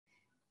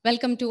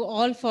Welcome to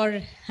all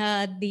for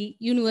the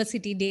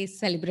University Day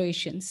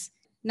celebrations.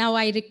 Now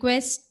I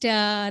request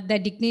the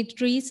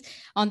dignitaries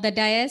on the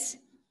dais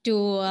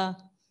to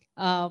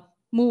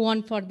move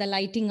on for the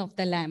lighting of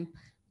the lamp.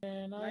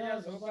 Asman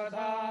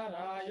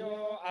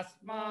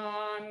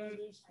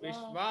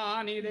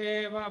Vishwani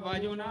Deva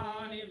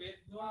Vayunani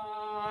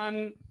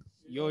Vidwan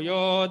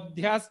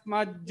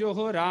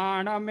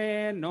Yoyodhyasmajjuhurana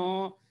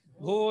Meno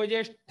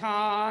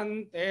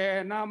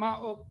Bhujisthante Nama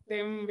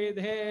Uktim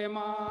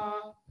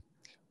Vidhema.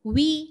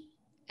 We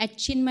at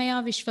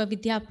Chinmaya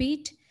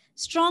Vishwavidyapeeth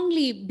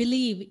strongly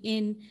believe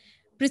in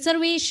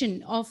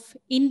preservation of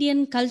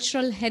Indian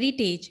cultural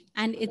heritage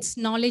and its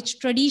knowledge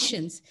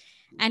traditions,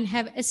 and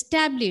have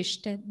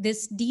established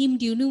this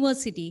deemed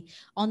university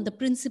on the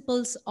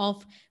principles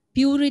of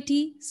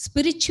purity,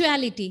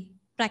 spirituality,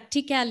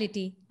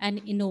 practicality, and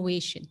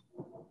innovation.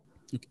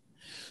 Okay.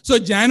 So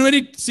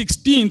January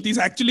 16th is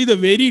actually the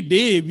very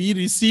day we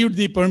received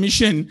the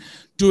permission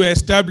to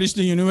establish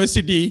the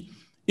university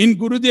in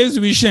Gurudev's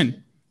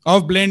vision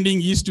of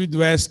blending East with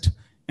West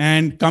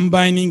and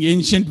combining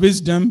ancient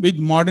wisdom with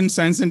modern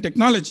science and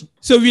technology.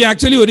 So we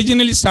actually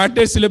originally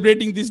started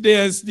celebrating this day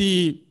as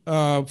the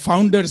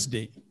Founders'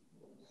 Day.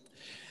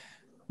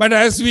 But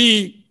as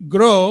we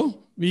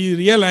grow, we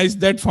realize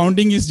that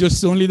founding is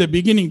just only the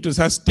beginning. To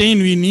sustain,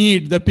 we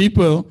need the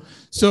people.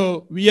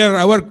 So we are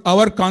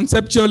our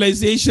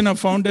conceptualization of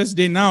Founders'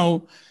 Day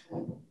now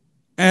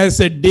as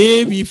a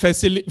day we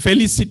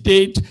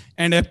felicitate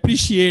and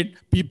appreciate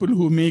people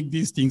who make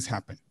these things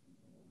happen.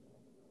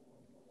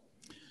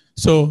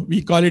 So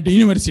we call it a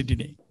University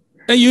Day.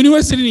 A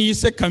university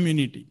is a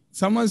community.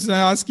 Someone was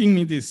asking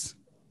me this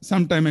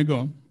some time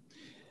ago.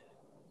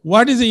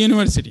 What is a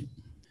university?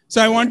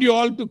 So I want you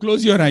all to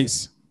close your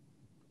eyes.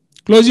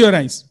 Close your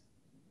eyes.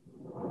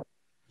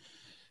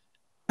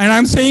 And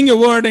I'm saying a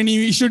word and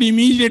you should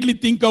immediately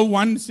think of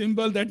one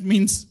symbol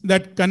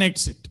that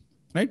connects it.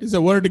 Right? It's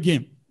a word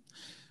game.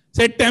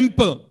 Say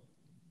temple.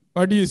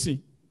 What do you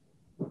see?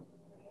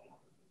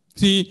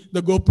 See the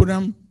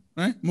Gopuram,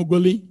 right?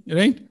 Mugoli,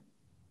 right?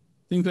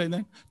 Things like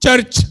that.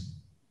 Church.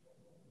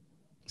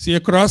 See a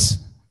cross,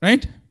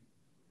 right?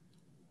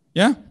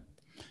 Yeah?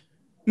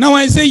 Now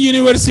I say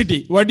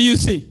university. What do you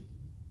see?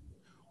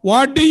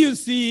 What do you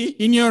see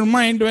in your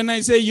mind when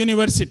I say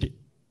university?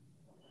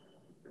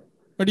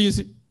 What do you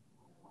see?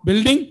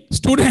 Building?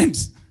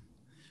 Students.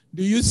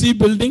 Do you see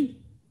building?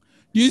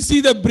 Do you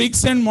see the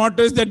bricks and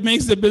mortars that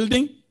makes the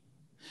building?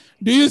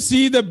 Do you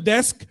see the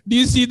desk? Do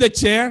you see the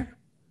chair?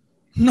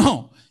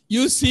 No.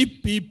 You see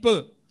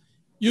people.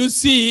 You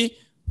see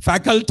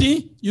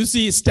faculty. You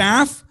see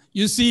staff.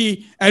 You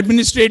see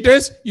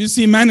administrators. You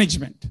see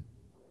management.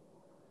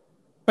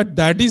 But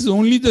that is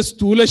only the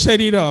Stula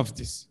Sharira of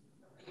this.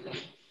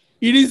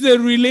 It is the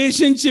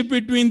relationship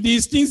between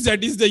these things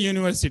that is the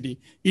university.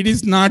 It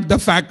is not the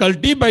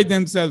faculty by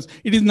themselves.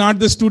 It is not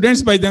the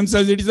students by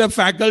themselves. It is the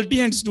faculty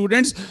and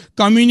students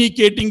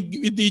communicating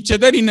with each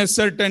other in a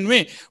certain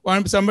way.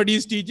 When somebody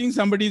is teaching,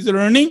 somebody is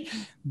learning,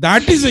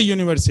 that is a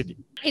university.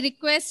 I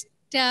request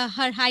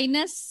Her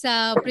Highness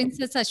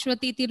Princess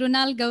Aswathi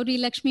Thirunal Gouri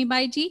Lakshmi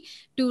Bayi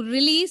to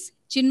release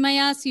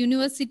Chinmaya's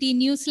university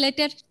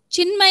newsletter,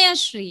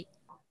 Chinmayaśrī.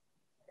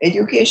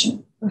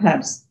 Education,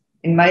 perhaps,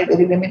 in my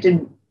very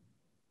limited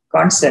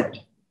concept,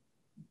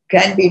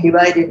 can be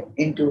divided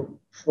into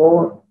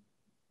 4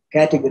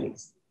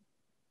 categories.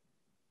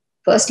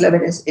 First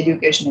level is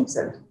education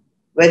itself.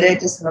 Whether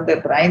it is from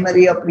the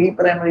primary or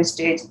pre-primary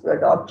stage to a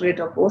doctorate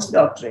or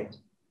post-doctorate,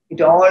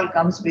 it all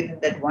comes within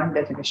that one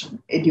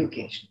definition,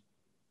 education.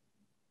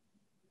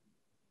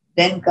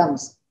 Then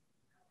comes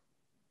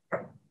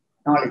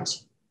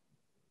knowledge.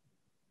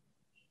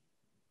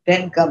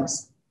 Then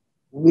comes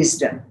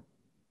wisdom.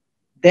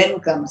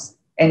 Then comes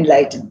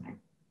enlightenment.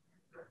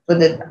 For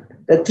the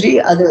 3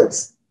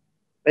 others,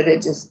 whether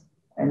it is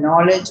a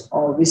knowledge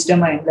or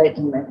wisdom or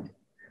enlightenment,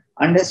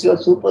 unless you are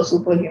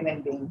super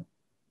human being,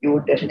 you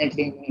would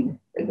definitely need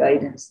the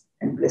guidance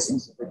and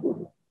blessings of the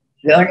Guru.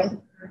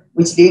 Learning,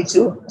 which leads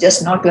you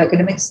just not to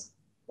academics,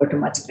 but to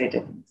much greater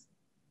things,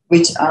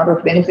 which are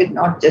of benefit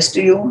not just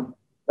to you,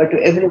 but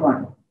to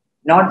everyone,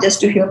 not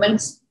just to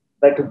humans,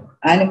 but to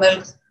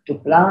animals, to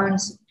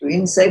plants, to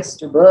insects,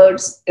 to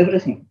birds,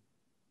 everything.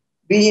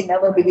 We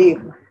never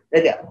believe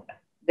that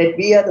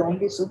we are the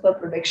only super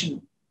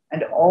production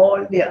and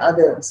all the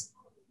others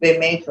were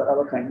made for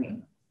our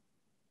convenience.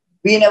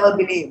 We never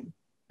believe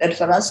that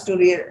for us to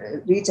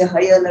reach a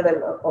higher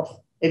level of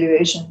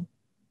elevation,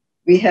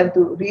 we have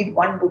to read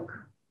one book.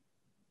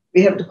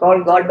 We have to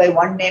call God by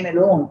one name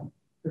alone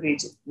to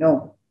reach it.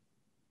 No.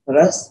 For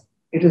us,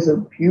 it is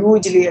a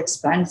hugely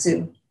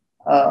expansive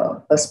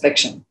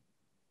perspective.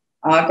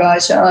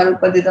 Akasha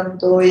alpadidam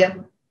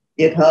toyam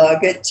yatha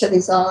gacchati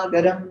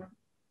sagaram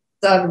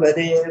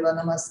sarvadeva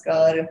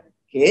namaskar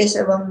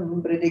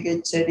keshavam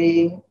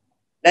pradigacchati.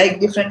 Like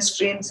different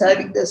streams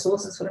having their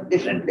sources from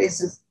different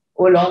places,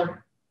 O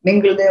Lord,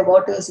 mingle their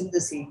waters in the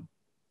sea.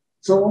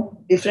 So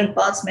different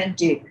paths men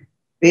take,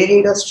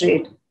 varied or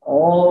straight,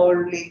 all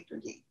lead to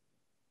thee.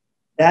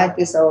 That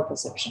is our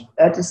perception.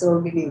 That is our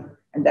belief.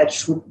 And that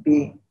should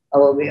be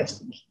our way of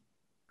thinking.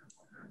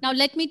 Now,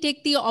 let me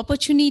take the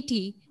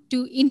opportunity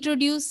to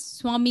introduce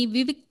Swami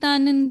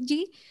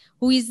Viviktananda,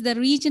 who is the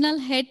regional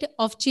head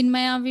of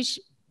Chinmaya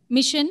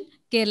Mission,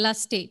 Kerala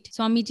State.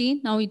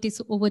 Swamiji, now it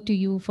is over to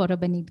you for a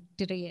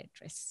benedictory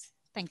address.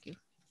 Thank you.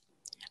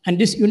 And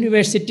this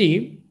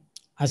university,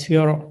 as we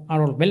are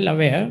all well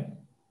aware,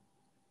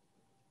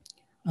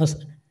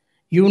 has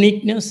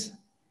uniqueness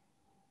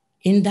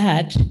in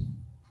that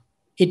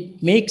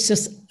it makes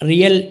us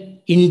real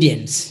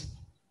Indians.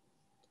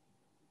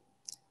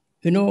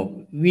 You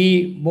know,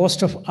 we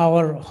boast of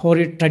our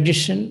hoary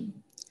tradition,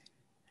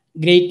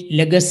 great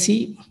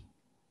legacy,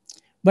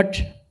 but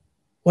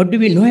what do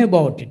we know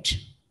about it?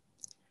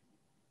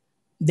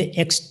 The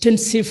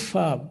extensive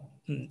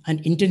and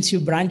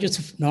intensive branches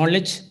of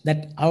knowledge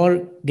that our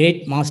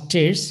great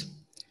masters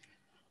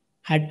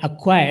had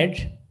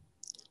acquired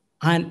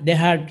and they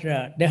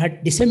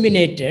had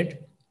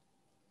disseminated,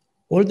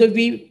 although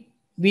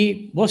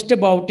we boast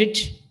about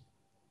it,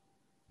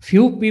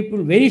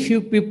 very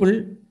few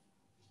people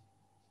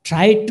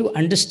try to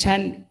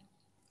understand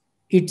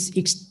its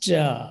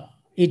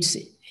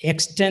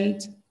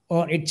extent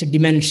or its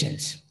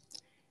dimensions.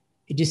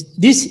 It is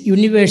this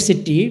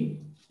university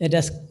that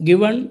has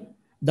given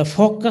the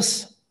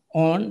focus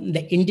on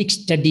the Indic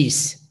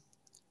studies,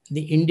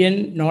 the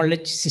Indian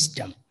knowledge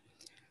system.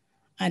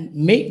 And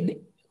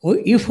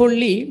if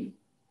only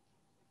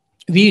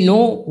we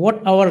know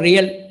what our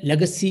real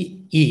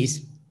legacy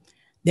is,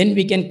 then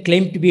we can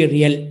claim to be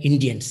real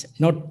Indians,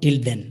 not till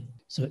then.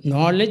 So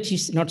knowledge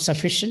is not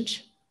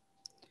sufficient.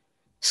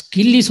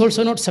 Skill is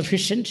also not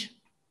sufficient.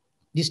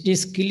 These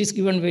days, skill is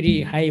given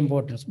very high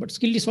importance, but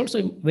skill is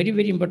also very,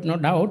 very important, no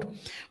doubt.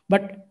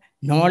 But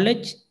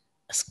knowledge,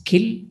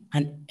 skill,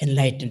 and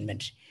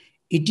enlightenment.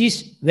 It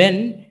is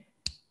when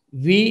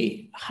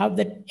we have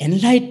that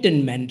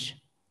enlightenment,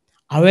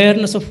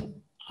 awareness of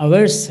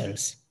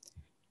ourselves,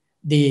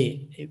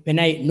 when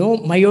I know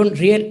my own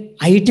real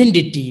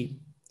identity,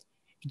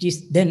 it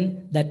is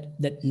then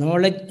that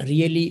knowledge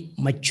really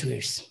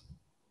matures.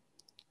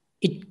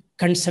 It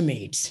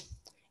consummates.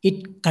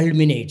 It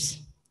culminates.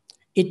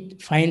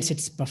 It finds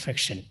its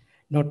perfection,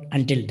 not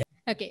until then.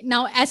 Okay,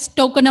 now as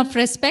token of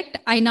respect,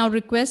 I now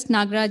request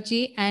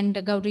Nagarajji and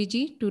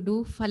Gouri to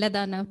do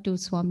Faladana to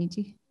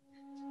Swamiji.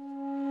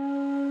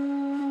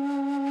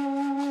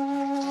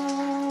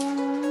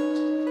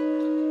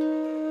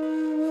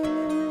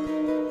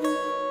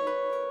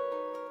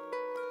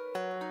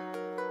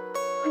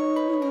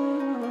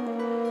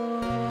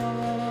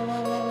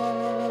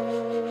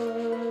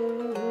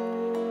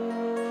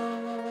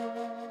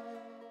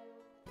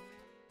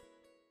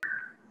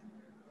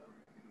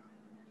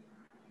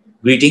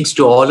 Greetings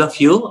to all of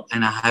you,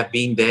 and I have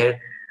been there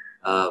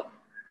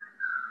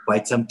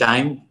quite some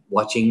time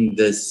watching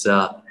this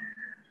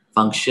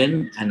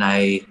function, and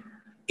I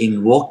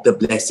invoke the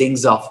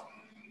blessings of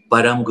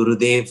Param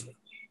Gurudev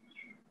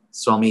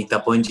Swami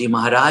Taponji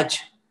Maharaj,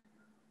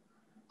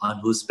 on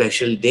whose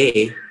special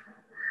day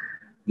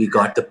we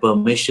got the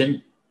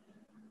permission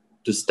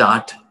to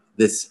start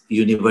this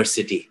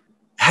university.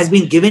 It has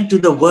been given to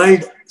the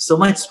world so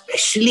much,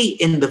 especially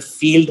in the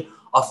field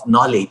of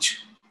knowledge.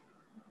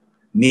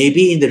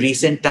 Maybe in the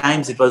recent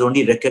times, it was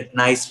only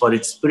recognized for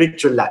its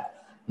spiritual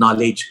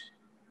knowledge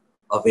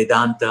of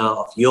Vedanta,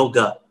 of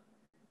yoga.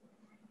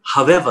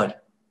 However,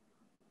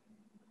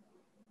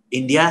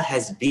 India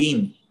has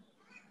been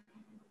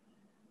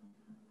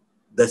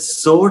the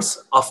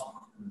source of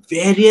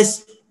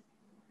various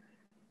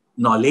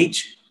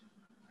knowledge,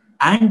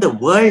 and the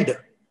world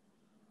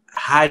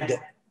had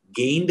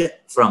gained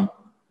from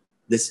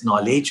this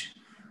knowledge,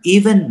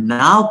 even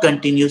now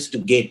continues to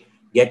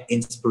get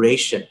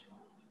inspiration.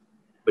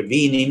 But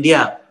we in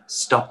India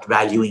stopped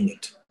valuing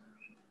it.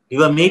 We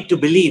were made to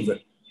believe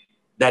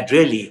that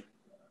really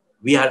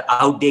we are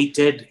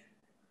outdated,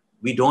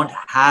 we don't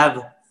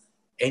have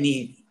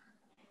any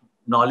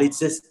knowledge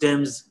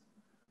systems,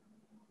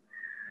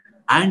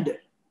 and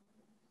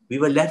we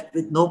were left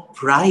with no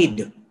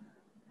pride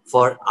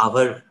for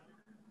our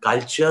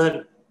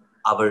culture,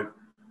 our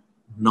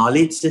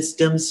knowledge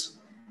systems,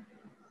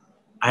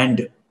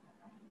 and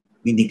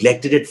we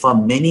neglected it for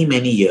many,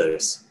 many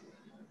years.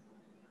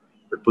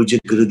 But Pujya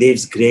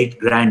Gurudev's great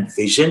grand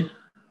vision,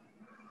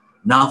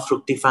 now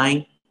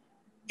fructifying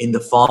in the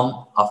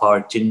form of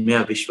our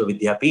Chinmaya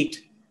Vishwavidyapeeth,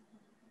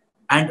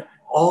 and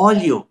all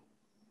you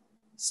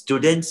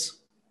students,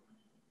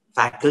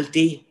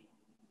 faculty,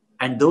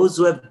 and those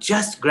who have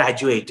just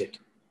graduated,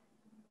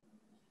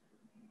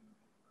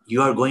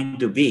 you are going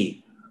to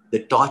be the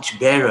torch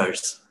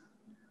bearers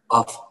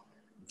of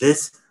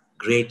this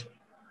great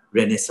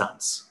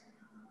renaissance.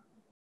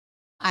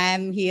 I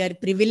am here,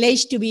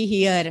 privileged to be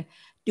here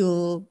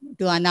to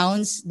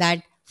announce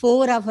that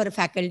 4 of our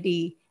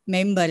faculty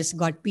members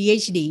got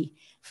PhD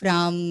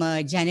from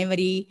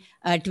January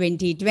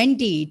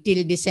 2020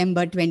 till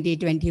December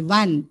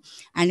 2021.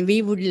 And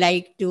we would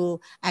like to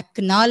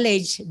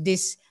acknowledge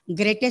this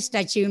greatest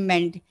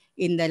achievement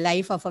in the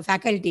life of a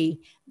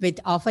faculty with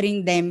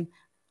offering them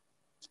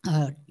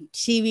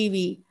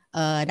CVV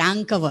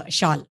rank cover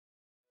shawl.